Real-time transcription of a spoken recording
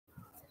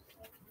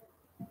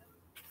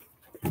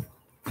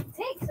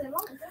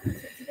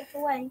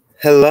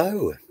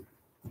Hello,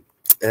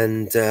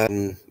 and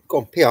go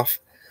on, pee off,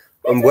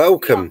 and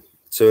welcome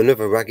to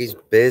another Wraggys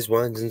Beers,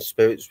 Wines and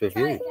Spirits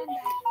review.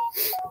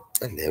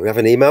 And there we have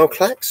an email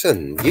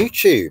klaxon,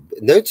 YouTube,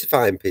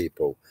 notifying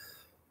people.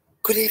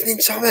 Good evening,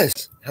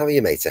 Thomas. How are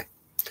you, matey?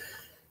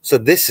 So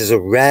this is a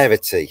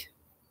rarity.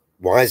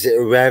 Why is it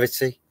a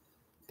rarity?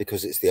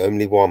 Because it's the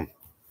only one.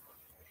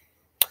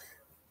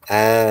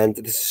 And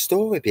there's a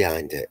story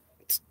behind it.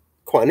 It's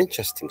quite an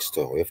interesting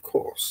story, of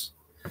course.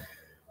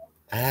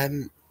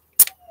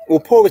 We'll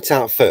pour it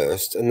out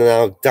first, and then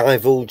I'll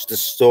divulge the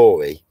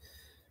story,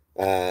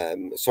 so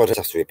I don't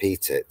have to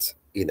repeat it,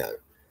 you know,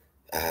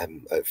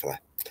 hopefully.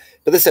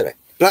 But this anyway,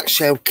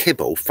 Blackshale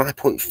Kibble,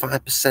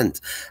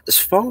 5.5%. As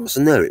far as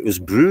I know, it was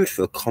brewed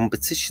for a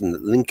competition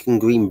that Lincoln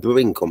Green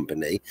Brewing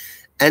Company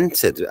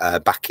entered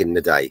back in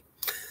the day.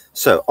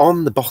 So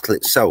on the bottle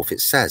itself,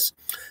 it says,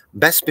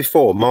 best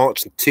before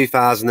March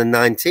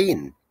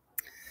 2019.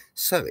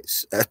 So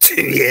it's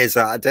 2 years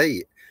out of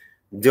date.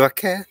 Do I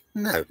care?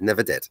 No,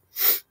 never did.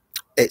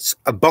 It's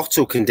a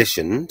bottle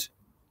conditioned,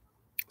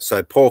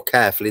 so pour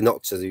carefully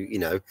not to, you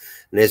know,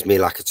 there's me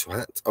like a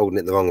twat, holding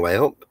it the wrong way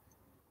up.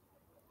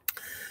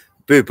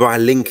 Brewed by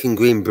Lincoln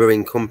Green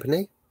Brewing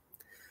Company.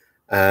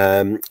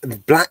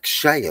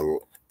 Blackshale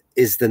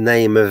is the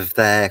name of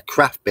their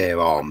craft beer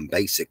arm,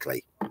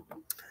 basically.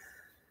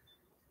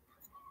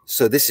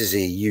 So this is a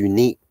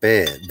unique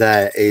beer.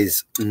 There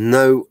is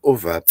no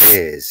other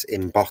beers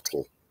in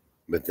bottle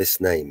with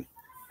this name.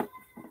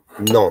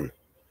 None.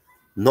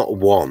 Not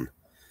one.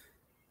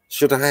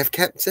 Should I have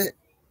kept it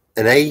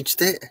and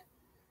aged it?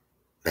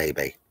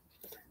 Maybe.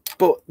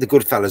 But the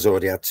good fella's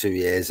already had 2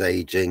 years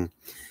aging.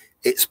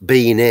 It's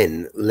been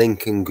in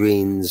Lincoln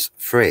Green's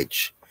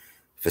fridge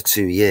for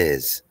 2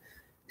 years.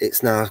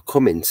 It's now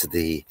come into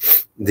the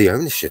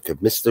ownership of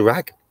Mr.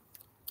 Rag,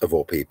 of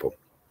all people.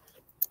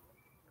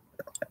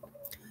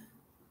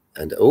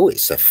 And, oh,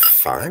 it's a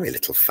fiery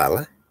little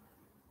fella.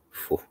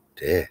 Oh,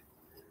 dear.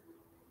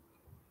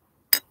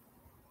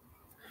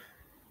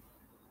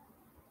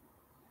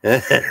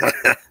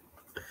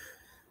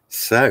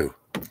 So,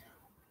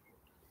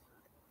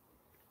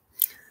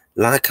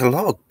 like a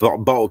lot of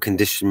bottle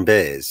conditioned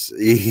beers,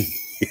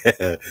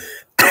 yeah.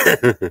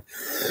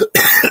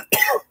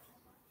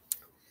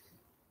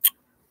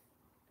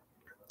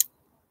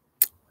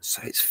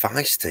 So it's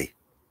feisty.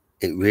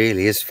 It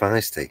really is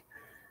feisty.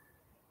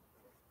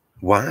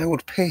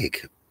 Wild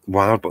pig,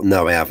 wild, but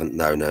no, I haven't.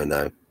 No.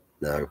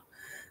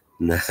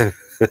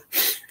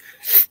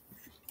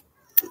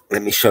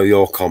 Let me show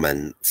your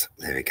comment.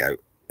 There we go.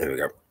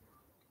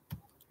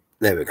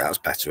 That's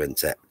better,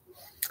 isn't it?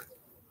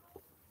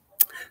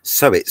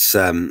 So it's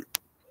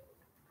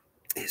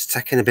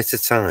taking a bit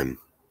of time.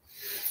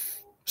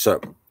 So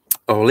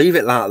I'll leave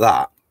it like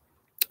that,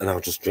 and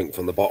I'll just drink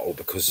from the bottle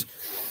because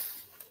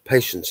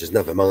patience is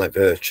never my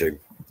virtue,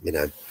 you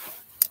know.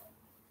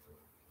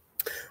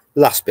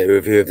 Last beer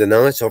review of the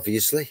night,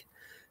 obviously.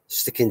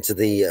 Sticking to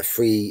the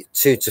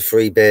 2 to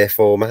 3 beer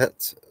format,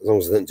 as long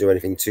as I don't do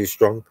anything too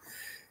strong.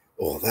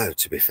 Although,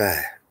 to be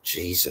fair,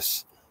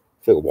 Jesus,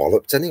 I feel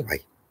walloped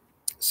anyway.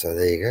 So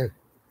there you go.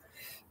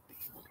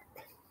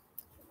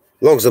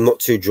 As long as I'm not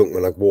too drunk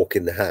when I walk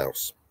in the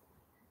house.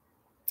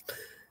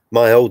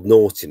 My old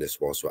naughtiness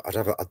was,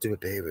 I'd do a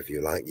beer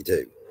review like you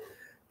do.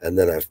 And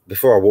then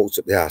before I walked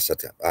up the house,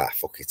 I'd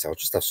fuck it, I'll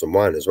just have some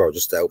wine as well,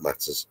 just to help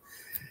matters.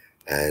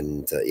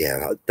 And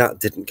yeah, that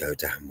didn't go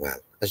down well,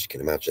 as you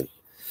can imagine.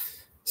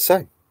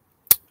 So,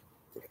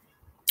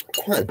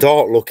 quite a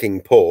dark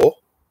looking pour.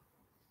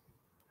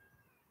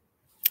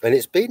 And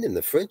it's been in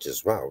the fridge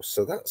as well,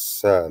 so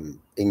that's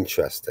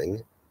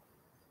interesting.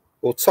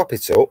 We'll top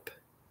it up.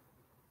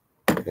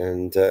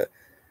 And,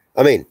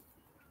 I mean,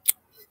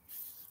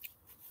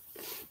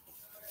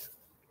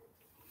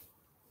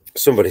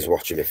 somebody's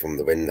watching me from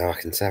the window, I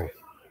can tell.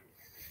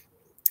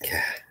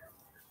 Yeah.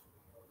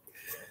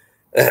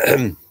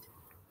 That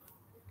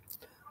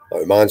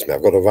reminds me,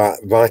 I've got to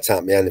write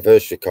out my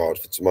anniversary card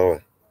for tomorrow.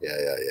 Yeah.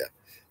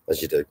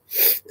 As you do.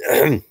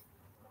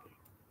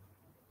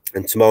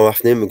 And tomorrow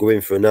afternoon, we're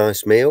going for a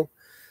nice meal.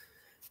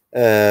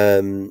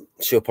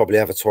 She'll probably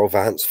have a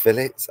 12-ounce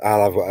fillet.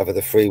 I'll have whatever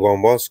the free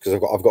one was, because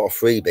I've got a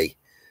freebie,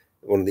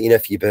 one, you know,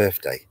 for your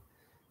birthday.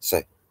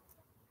 So,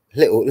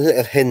 little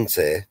hint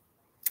here.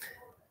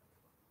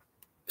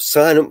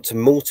 Sign up to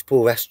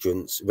multiple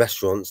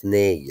restaurants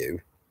near you.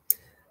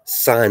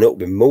 Sign up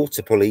with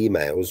multiple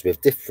emails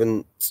with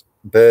different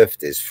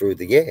birthdays through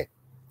the year.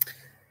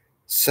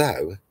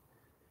 So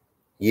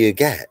you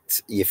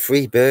get your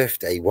free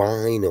birthday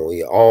wine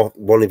or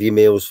one of your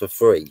meals for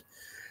free.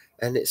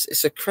 And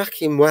it's a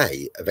cracking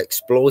way of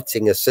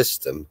exploiting a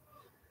system.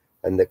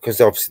 And because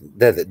obviously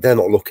they're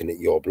not looking at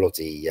your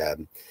bloody,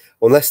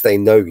 unless they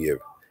know you.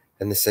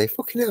 And they say,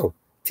 fucking hell,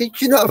 did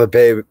you not have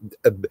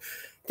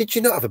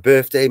a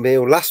birthday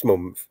meal last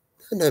month?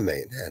 No,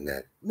 mate,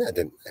 no, I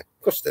didn't.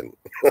 Of course I didn't.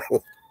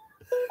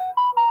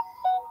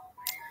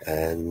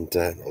 And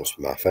that must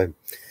be my phone.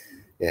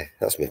 Yeah,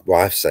 that's my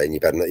wife saying you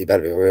better be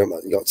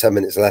real. You got 10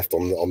 minutes left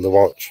on the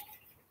watch.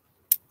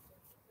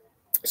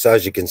 So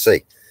as you can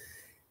see,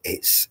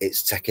 it's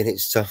taking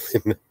its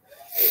time.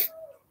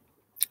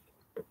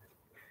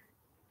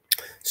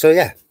 So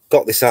yeah,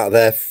 got this out of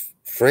their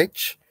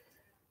fridge,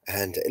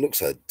 and it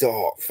looks a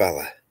dark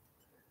fella.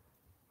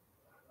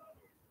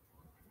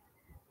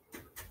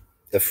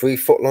 A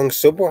 3-foot-long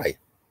Subway.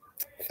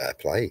 Fair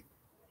play.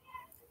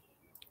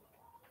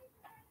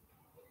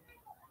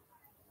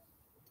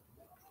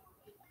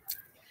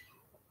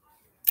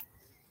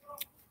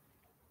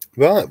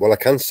 Right, what I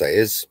can say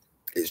is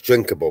it's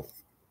drinkable.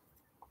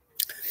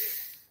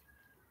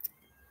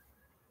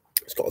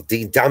 It's got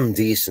a damn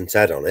decent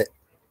head on it.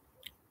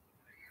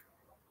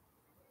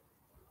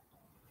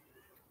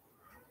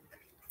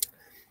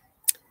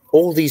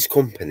 All these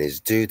companies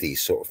do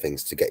these sort of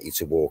things to get you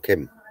to walk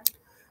in.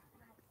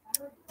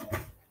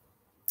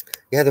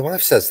 Yeah, the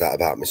wife says that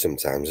about me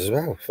sometimes as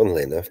well,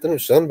 funnily enough. I don't know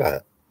what she's on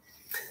about.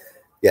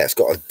 Yeah, it's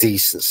got a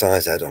decent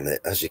size head on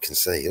it, as you can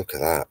see. Look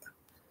at that.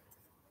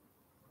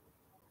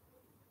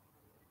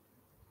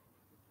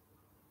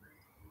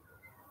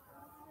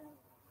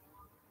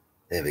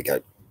 There we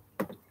go.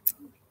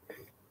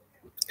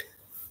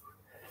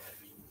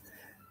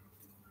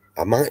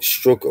 I might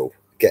struggle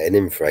getting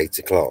in for 8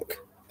 o'clock.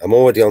 I'm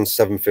already on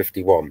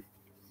 7:51.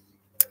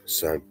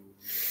 So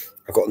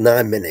I've got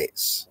 9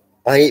 minutes.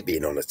 I hate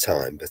being on a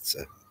time, but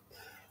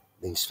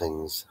these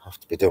things have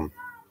to be done.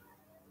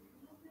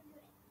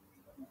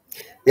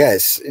 Yeah,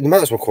 you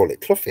might as well call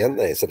it Cluffy, haven't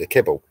they, instead of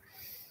Kibble.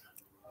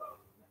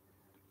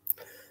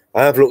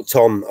 I have looked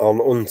on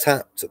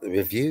Untapped at the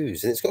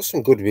reviews, and it's got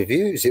some good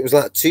reviews. It was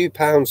like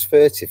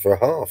 £2.30 for a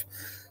half.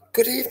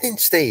 Good evening,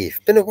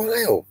 Steve. Been a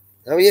while.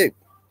 How are you?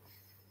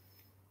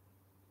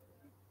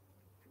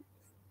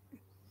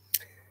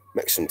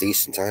 Make some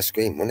decent ice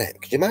cream, wouldn't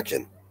it? Could you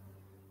imagine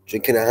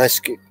drinking ice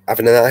cream,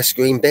 having an ice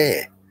cream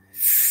beer?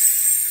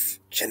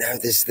 Do you know,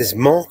 there's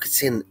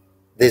marketing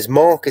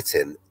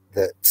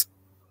that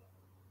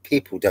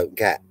people don't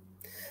get.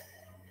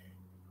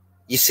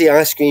 You see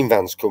ice cream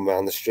vans come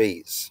around the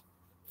streets.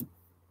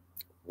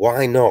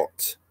 Why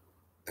not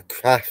a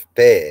craft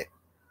beer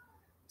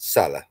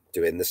seller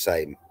doing the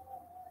same?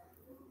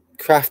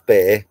 Craft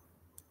beer,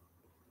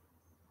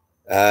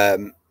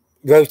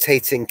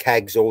 rotating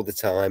kegs all the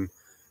time.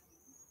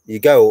 You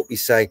go up, you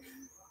say,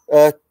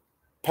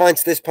 pint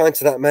of this,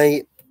 pint of that,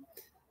 mate.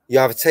 You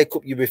either take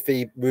up your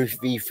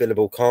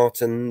refillable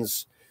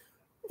cartons,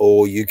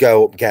 or you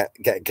go up get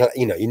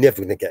you know, you're never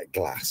going to get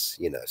glass,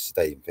 you know, so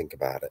don't even think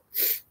about it.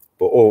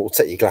 But or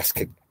take your glass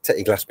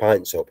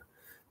pints up,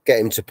 get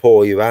him to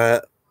pour you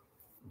out.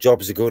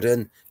 Job's a good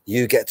one.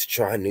 You get to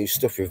try new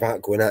stuff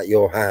without going out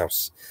your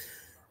house.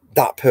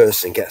 That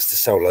person gets to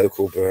sell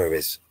local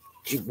breweries.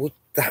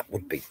 That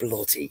would be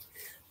bloody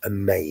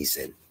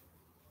amazing.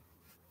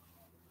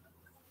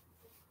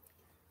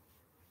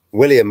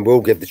 William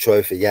will give the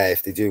trophy, yeah,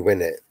 if they do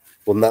win it.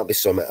 Wouldn't that be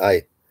something,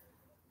 eh?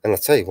 And I'll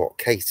tell you what,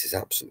 Kate is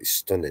absolutely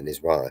stunning, his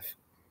wife.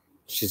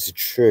 She's a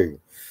true,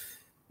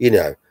 you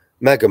know,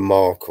 Meghan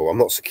Markle. I'm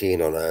not so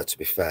keen on her, to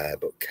be fair,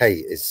 but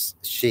Kate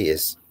she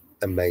is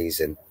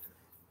amazing,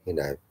 you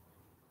know.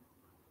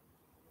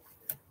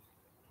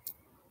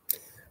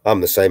 I'm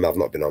the same. I've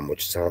not been on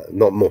much time.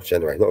 Not much,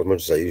 anyway. Not as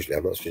much as I usually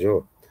am, that's for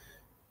sure.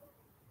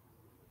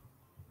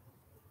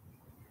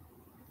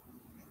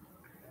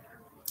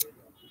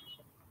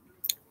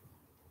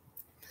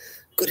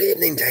 Good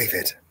evening,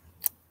 David.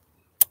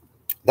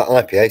 That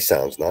IPA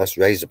sounds nice.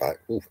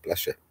 Razorback. Ooh,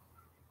 bless you.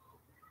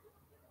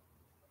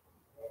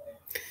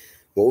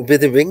 What would be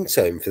the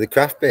ringtone for the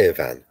craft beer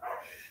van?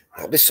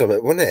 That'd be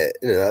something, wouldn't it?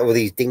 You know, all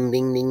these ding,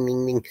 ding, ding,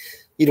 ding, ding.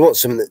 You want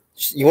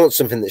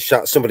something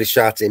that somebody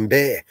shouting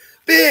beer,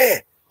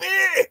 beer,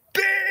 beer,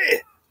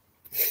 beer.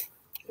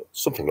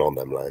 Something along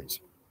them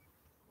lines.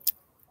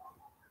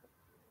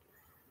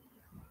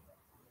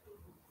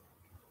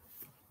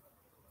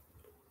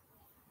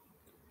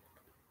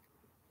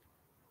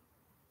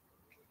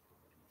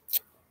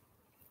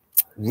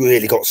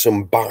 Really got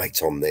some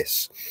bite on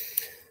this.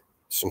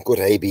 Some good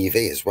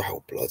ABV as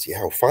well. Bloody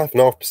hell,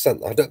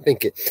 5.5%. I don't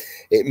think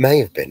it may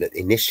have been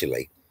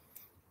initially,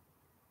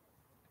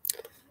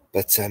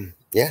 but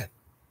yeah.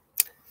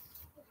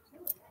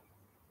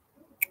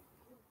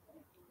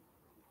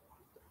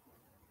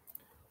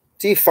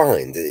 Do you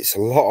find that it's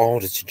a lot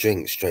harder to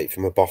drink straight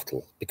from a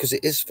bottle? Because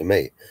it is for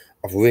me.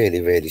 I've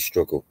really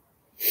struggled.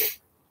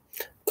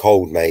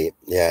 Cold, mate.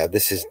 Yeah,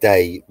 this is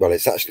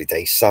it's actually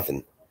day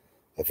 7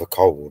 of a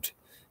cold.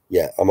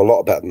 Yeah, I'm a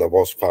lot better than I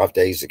was 5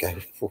 days ago.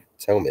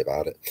 Tell me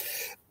about it.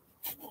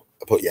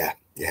 But yeah,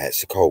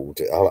 it's a cold.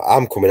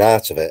 I'm coming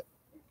out of it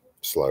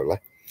slowly.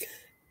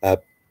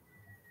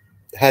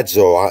 Head's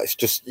all right. It's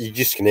just, you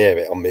just can hear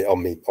it on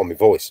my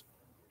voice.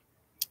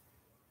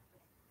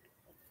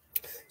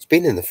 It's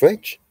been in the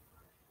fridge.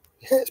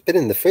 Yeah, it's been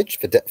in the fridge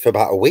for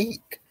about a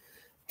week.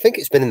 I think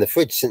it's been in the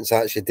fridge since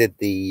I actually did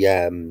the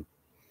yeah,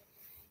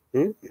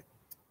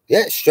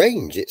 it's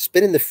strange. It's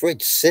been in the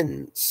fridge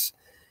since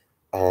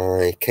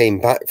I came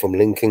back from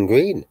Lincoln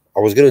Green. I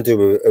was going to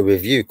do a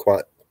review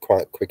quite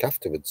quick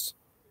afterwards.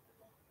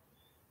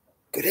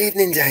 Good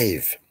evening,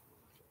 Dave.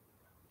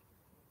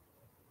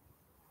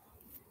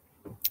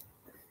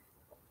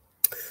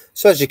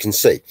 So as you can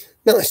see,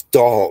 nice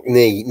dark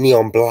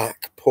neon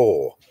black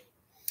pour.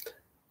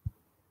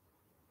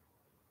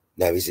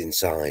 No, he's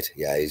inside.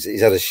 Yeah,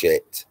 he's had a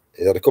shit.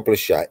 He's had a couple of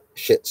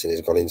shits and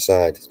he's gone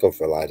inside. He's gone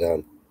for a lie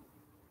down.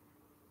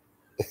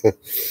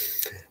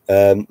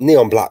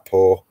 Neon black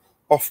pour,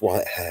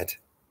 off-white head.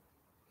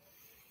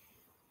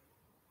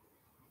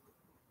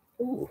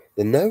 Ooh,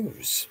 the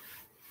nose.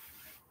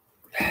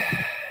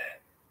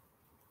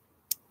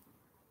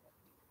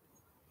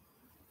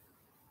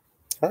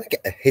 I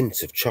get a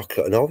hint of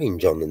chocolate and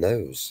orange on the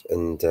nose.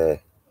 And your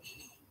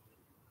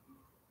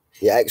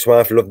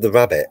ex-wife loved the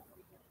rabbit.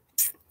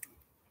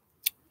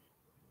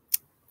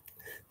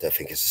 Don't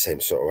think it's the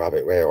same sort of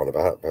rabbit we're on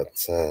about,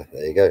 but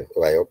there you go,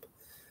 way up.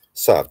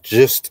 So I've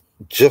just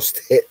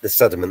hit the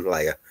sediment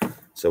layer.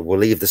 So we'll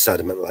leave the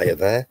sediment layer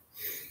there.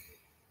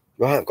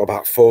 Right, I've got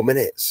about 4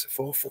 minutes.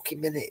 4 fucking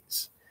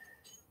minutes.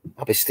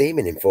 I'll be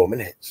steaming in 4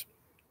 minutes.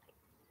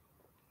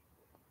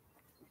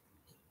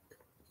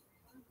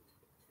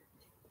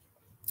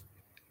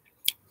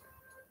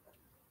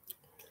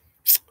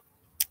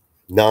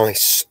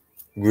 Nice,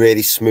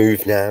 really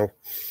smooth now.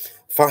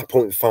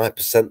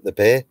 5.5% the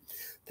beer.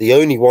 The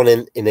only one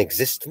in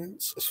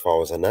existence, as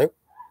far as I know.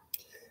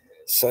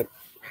 So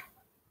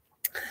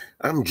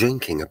I'm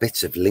drinking a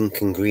bit of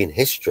Lincoln Green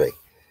history.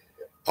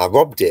 I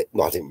robbed it.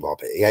 No, I didn't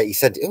rob it. Yeah, he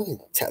said,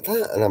 "Oh, take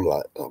that," and I'm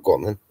like, "Oh, go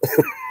on then,"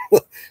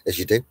 as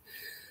you do.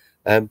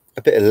 A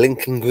bit of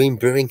Lincoln Green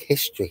Brewing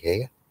history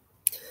here.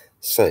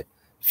 So,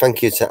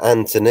 thank you to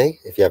Anthony,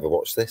 if you ever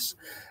watch this,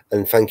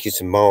 and thank you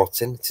to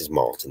Martin. It is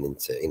Martin,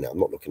 isn't it? You know, I'm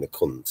not looking at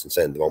cunt and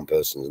saying the wrong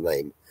person's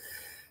name.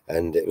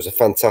 And it was a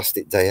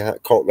fantastic day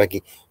out. Can't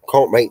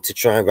wait to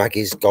try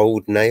Wraggys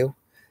Gold Nail.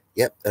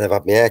 Yep, and I've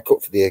had my hair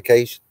cut for the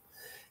occasion.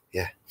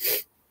 Yeah.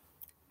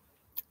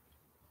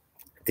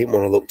 Didn't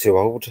want to look too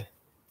old,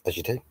 as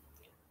you do.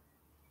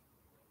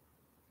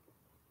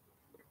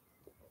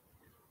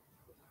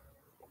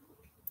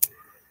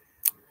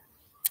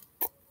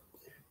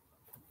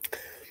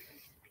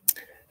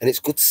 And it's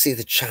good to see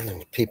the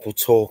channel, people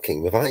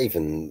talking without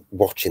even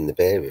watching the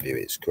beer review.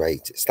 It's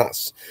great.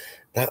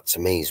 That to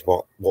me is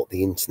what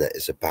the internet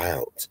is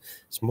about.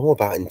 It's more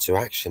about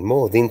interaction.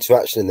 The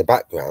interaction in the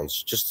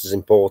background's just as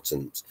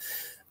important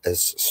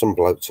as some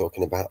bloke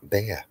talking about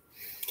beer.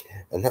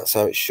 And that's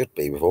how it should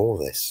be with all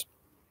this.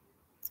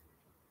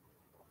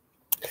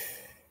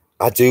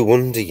 I do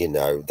wonder, you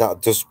know,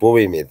 that does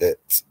worry me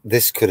that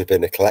this could have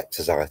been a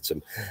collector's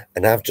item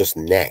and I've just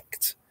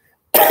necked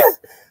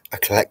a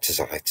collector's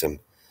item.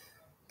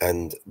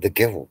 And the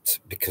guilt,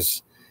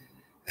 because,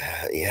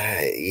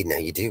 yeah, you know,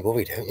 you do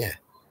worry, don't you?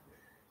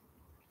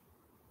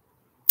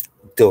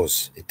 It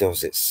does.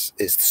 It's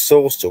the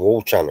source to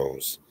all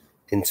channels,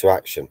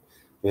 interaction.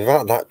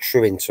 Without that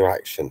true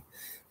interaction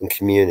and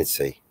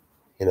community,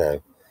 you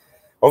know,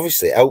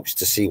 obviously it helps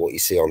to see what you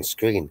see on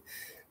screen.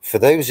 For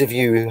those of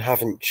you who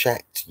haven't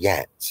checked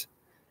yet,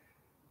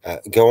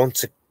 go on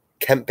to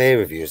Kent Beer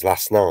Reviews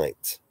last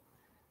night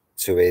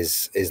to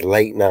his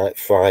late night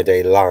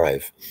Friday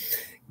live.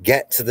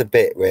 Get to the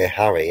bit where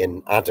Harry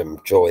and Adam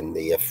join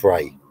the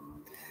fray.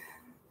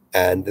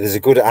 And there's a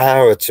good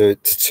hour to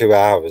 2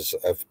 hours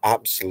of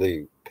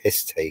absolute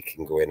piss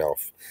taking going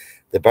off.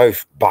 They're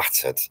both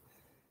battered.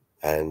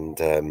 And,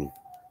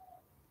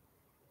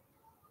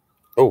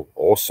 oh,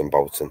 awesome,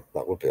 Bolton.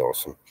 That would be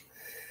awesome.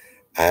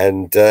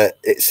 And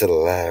it's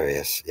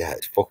hilarious. Yeah,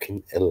 it's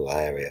fucking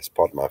hilarious.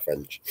 Pardon my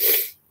French.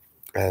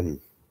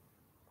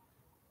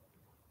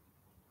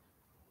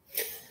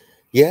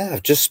 Yeah,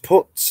 I've just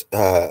put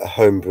a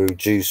homebrew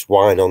juice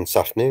wine on this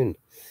afternoon,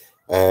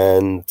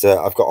 and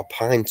I've got a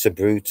pint of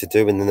brew to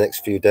do in the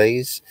next few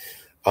days.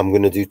 I'm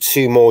going to do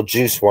 2 more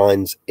juice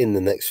wines in the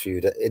next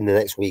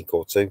week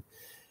or two,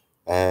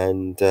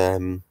 and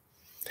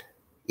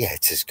yeah,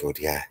 it is good.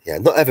 Yeah.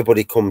 Not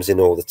everybody comes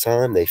in all the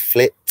time. They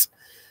flit,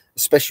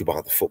 especially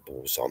while the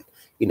football's on,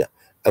 you know,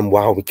 and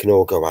while we can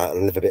all go out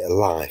and live a bit of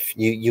life.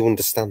 You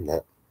understand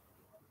that.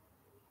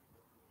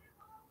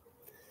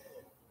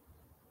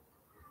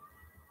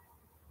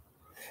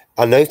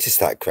 I noticed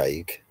that,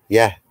 Craig.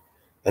 Yeah,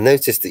 I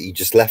noticed that you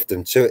just left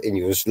them to it and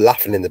you was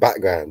laughing in the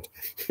background.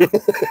 I'd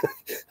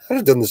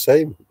have done the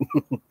same.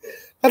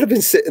 I'd have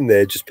been sitting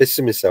there just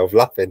pissing myself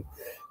laughing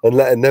and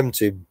letting them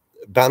two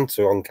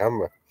banter on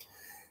camera.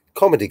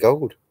 Comedy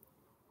gold.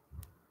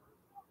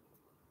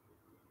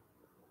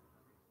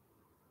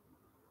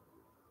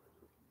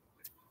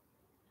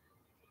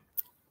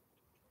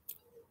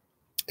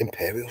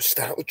 Imperial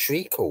Stout with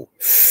treacle.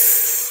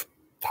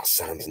 That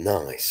sounds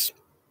nice.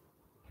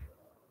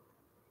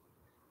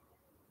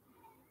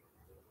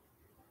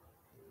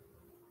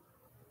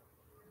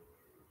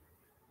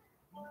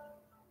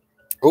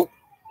 Oh,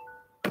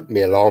 my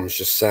alarm's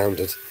just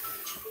sounded.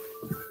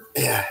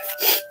 Yeah,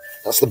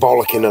 that's the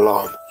bollocking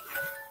alarm.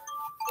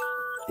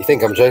 You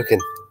think I'm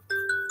joking?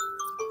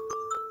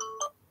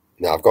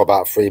 No, I've got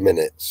about 3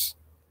 minutes.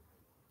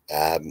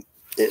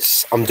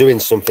 I'm doing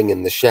something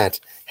in the shed,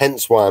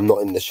 hence why I'm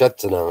not in the shed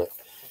tonight.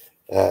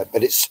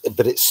 But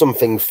it's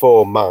something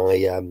for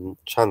my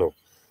channel.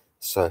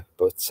 So,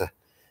 but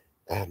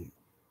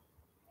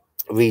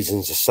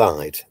reasons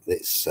aside,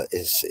 it's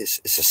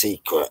a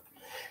secret,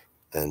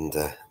 and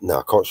no,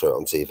 I can't show it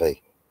on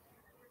TV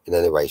in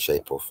any way,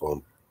 shape, or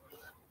form.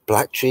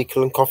 Black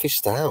treacle and coffee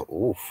stout.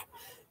 Oof.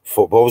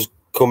 Football's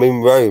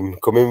coming Rome.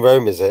 Coming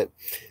Rome, is it?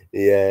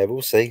 Yeah,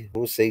 we'll see.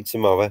 We'll see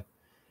tomorrow.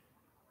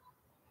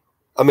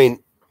 I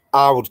mean,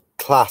 I would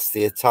class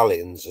the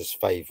Italians as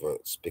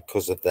favourites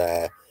because of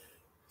their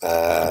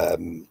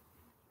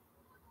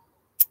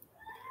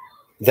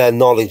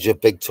knowledge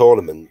of big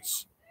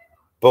tournaments,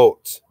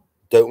 but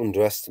don't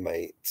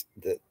underestimate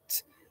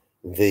that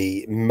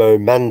the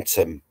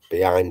momentum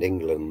behind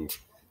England,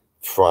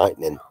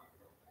 frightening.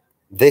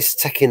 This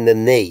taking the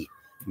knee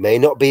may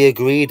not be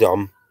agreed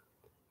on,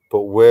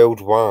 but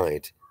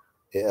worldwide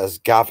it has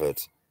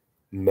gathered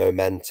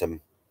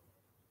momentum.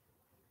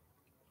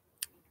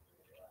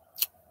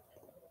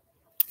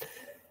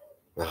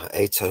 Right,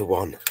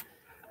 8:01.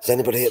 Is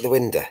anybody at the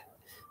window?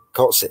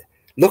 Can't see.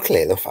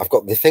 Luckily enough, I've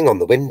got the thing on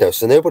the window,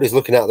 so nobody's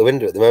looking out the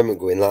window at the moment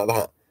going like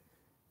that.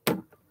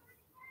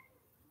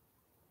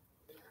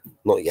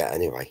 Not yet,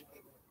 anyway.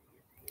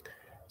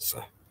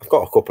 So I've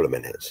got a couple of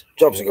minutes.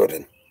 Job's a good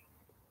one.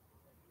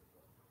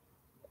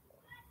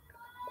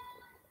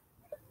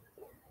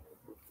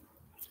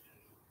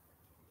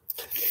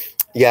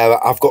 Yeah,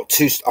 I'm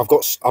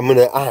going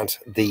to add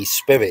the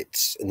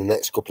spirits in the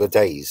next couple of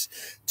days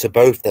to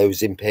both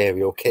those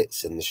Imperial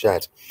kits in the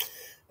shed.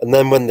 And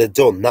then when they're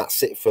done,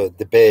 that's it for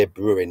the beer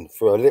brewing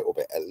for a little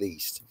bit at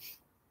least.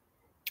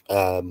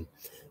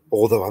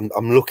 Although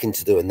I'm looking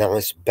to do a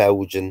nice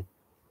Belgian.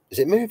 Is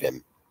it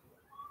moving?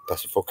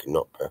 That's a fucking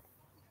not, bro.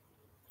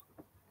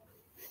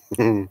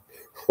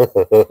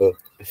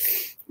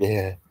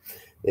 Yeah,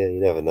 you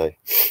never know.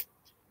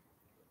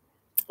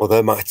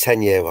 Although my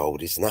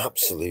 10-year-old is an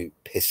absolute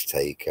piss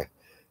taker.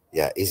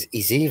 Yeah,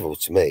 he's evil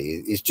to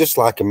me. He's just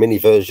like a mini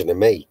version of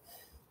me.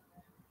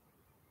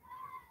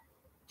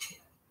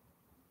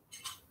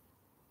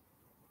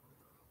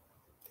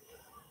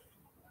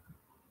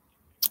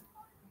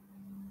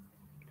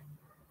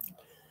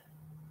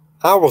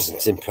 I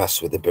wasn't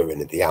impressed with the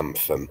brewing of the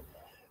anthem,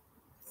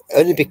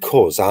 only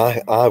because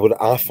I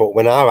thought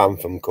when our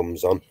anthem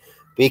comes on,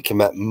 we can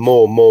make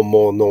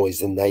more noise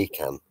than they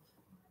can,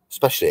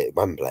 especially at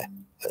Wembley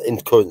in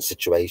the current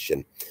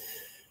situation.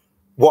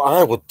 What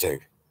I would do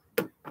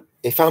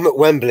if I'm at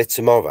Wembley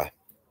tomorrow,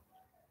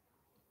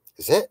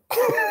 is it?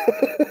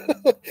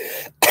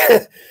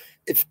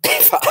 if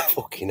I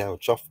fucking hell,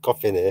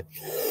 coughing here.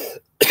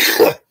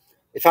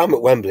 If I'm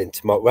at Wembley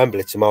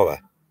tomorrow,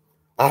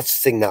 I'd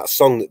sing that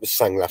song that was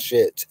sang last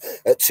year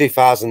at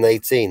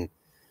 2018.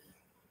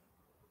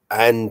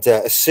 And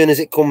as soon as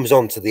it comes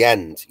on to the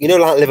end, you know,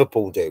 like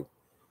Liverpool do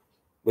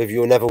with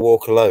 "You'll Never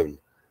Walk Alone,"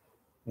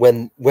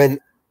 when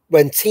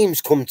teams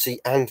come to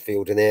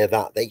Anfield and hear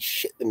that, they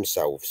shit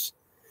themselves.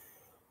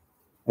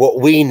 What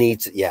we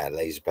need to,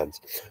 laser pens.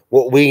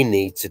 What we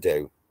need to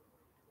do,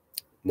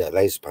 no,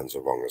 laser pens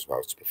are wrong as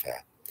well, to be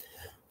fair.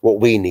 What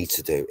we need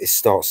to do is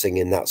start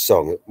singing that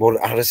song. Well,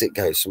 how does it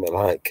go? Something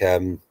like,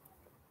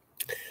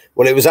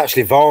 well, it was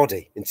actually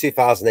Vardy. In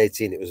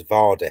 2018, it was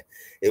Vardy.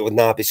 It would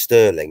now be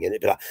Sterling, and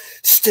it'd be like,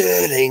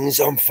 Sterling's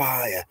on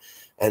fire.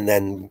 And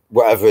then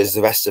whatever is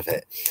the rest of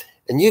it.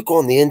 And you go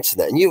on the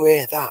internet and you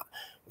hear that.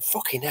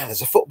 Fucking hell,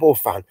 as a football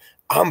fan,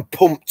 I'm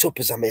pumped up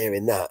as I'm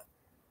hearing that.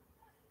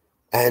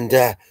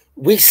 And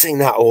we sing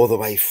that all the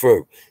way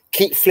through.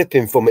 Keep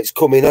flipping from It's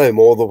Coming Home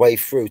all the way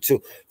through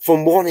to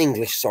from one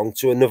English song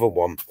to another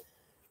one.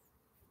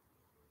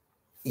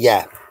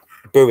 Yeah,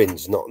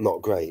 Brewing's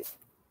not great.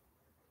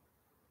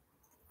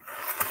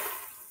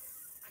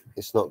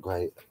 It's not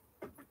great.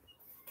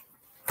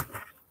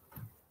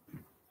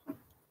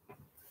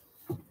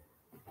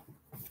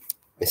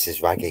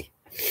 Mrs. Wraggy.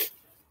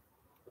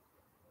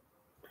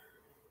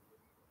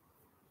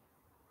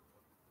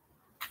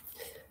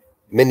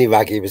 Mini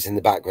Wraggy was in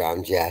the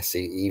background. Yes,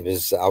 he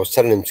was. I was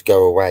telling him to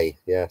go away.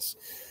 Yes.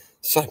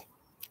 So,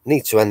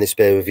 need to end this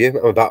beer review.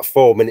 I'm about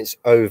 4 minutes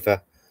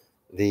over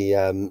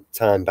the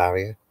time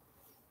barrier.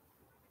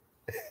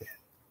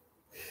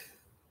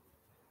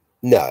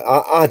 No,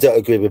 I don't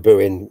agree with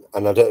brewing,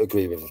 and I don't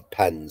agree with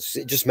pens.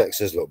 It just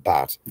makes us look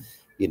bad.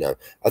 You know,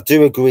 I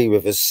do agree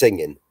with us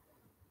singing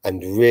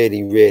and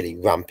really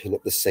ramping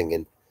up the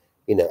singing.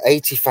 You know,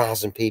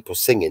 80,000 people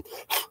singing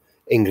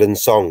England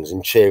songs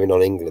and cheering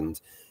on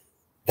England.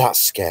 That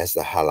scares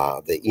the hell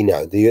out of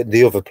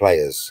the other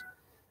players.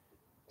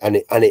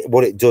 And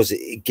what it does,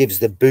 it gives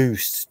the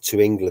boost to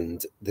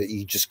England that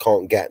you just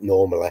can't get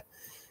normally.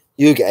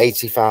 You get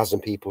 80,000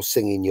 people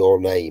singing your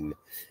name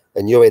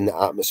and you're in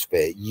the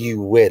atmosphere,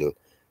 you will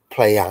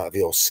play out of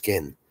your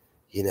skin.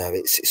 You know,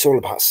 it's all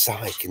about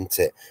psych, isn't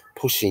it?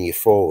 Pushing you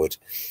forward.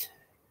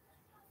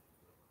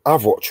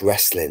 I've watched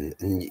wrestling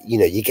and, you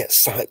know, you get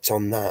psyched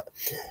on that.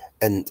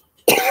 And,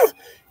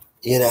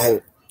 you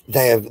know,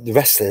 the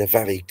wrestling are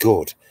very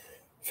good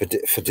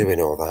for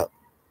doing all that.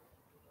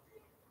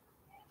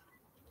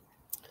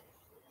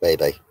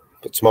 Maybe.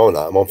 But tomorrow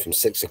night I'm on from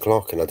 6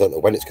 o'clock and I don't know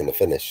when it's going to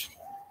finish.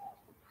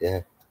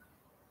 Yeah.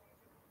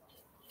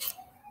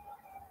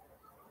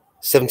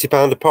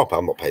 £70 a pop.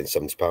 I'm not paying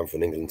 £70 for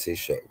an England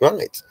t-shirt.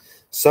 Right.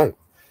 So,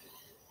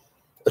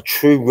 a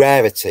true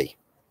rarity.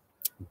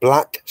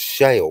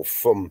 Blackshale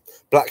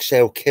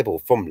Kibble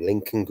from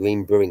Lincoln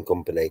Green Brewing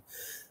Company.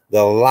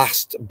 The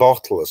last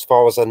bottle, as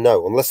far as I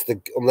know, unless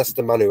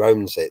the man who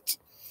owns it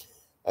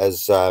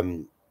has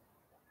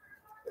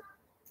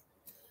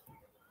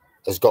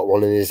got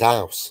one in his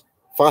house.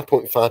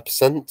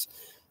 5.5%.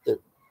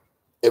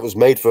 It was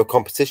made for a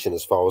competition,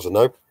 as far as I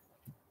know.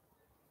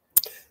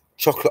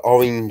 Chocolate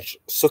orange,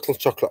 subtle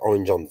chocolate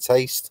orange on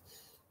taste.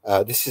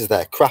 This is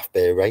their craft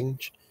beer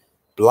range.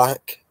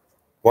 Black,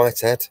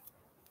 Whitehead.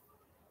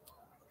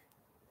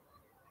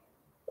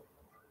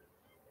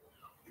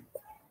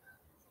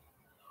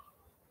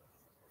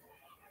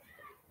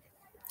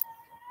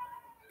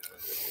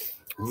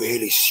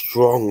 Really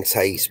strong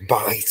taste,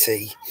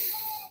 bitey.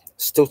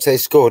 Still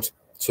tastes good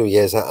 2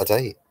 years out of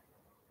date.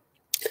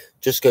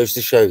 Just goes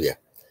to show you,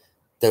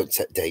 don't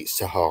take dates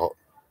to heart.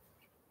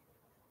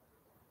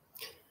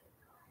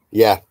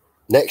 Yeah,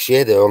 next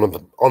year they're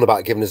on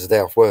about giving us a day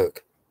off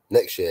work.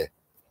 Next year.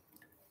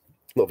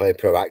 Not very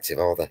proactive,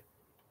 are they?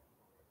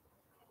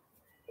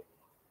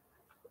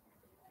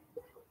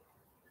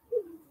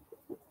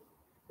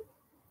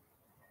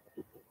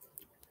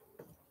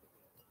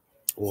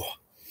 Oh,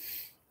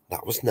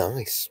 that was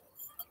nice.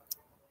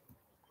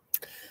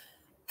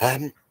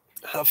 Out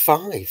of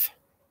 5.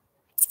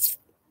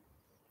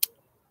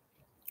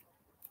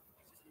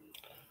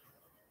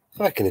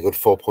 I reckon a good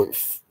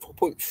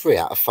 4.3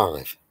 out of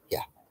 5.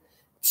 Yeah.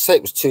 Say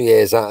it was 2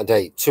 years out of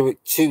date. 2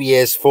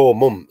 years, 4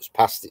 months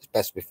past its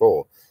best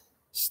before.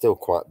 Still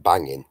quite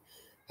banging.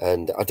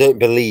 And I don't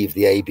believe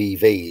the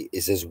ABV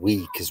is as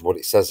weak as what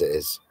it says it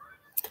is.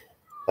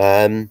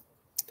 But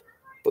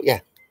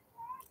yeah,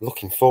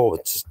 looking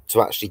forward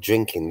to actually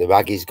drinking the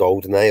Wraggys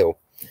Golden Ale.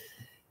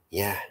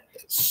 Yeah,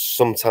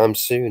 sometime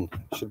soon.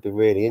 Should be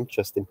really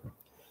interesting.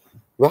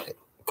 Right,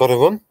 got to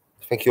run.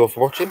 Thank you all for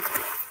watching.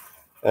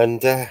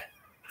 And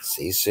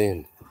see you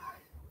soon.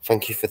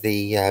 Thank you for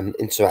the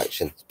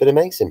interaction. It's been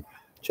amazing.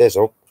 Cheers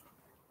all.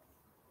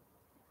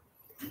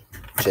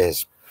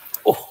 Cheers.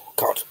 Oh,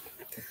 God.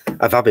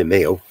 I've had my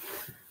meal.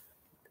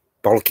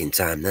 Bollocking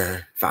time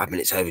there. 5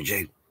 minutes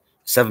overdue.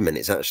 7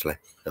 minutes, actually.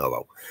 Oh,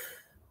 well.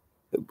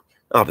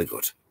 I'll be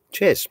good.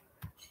 Cheers.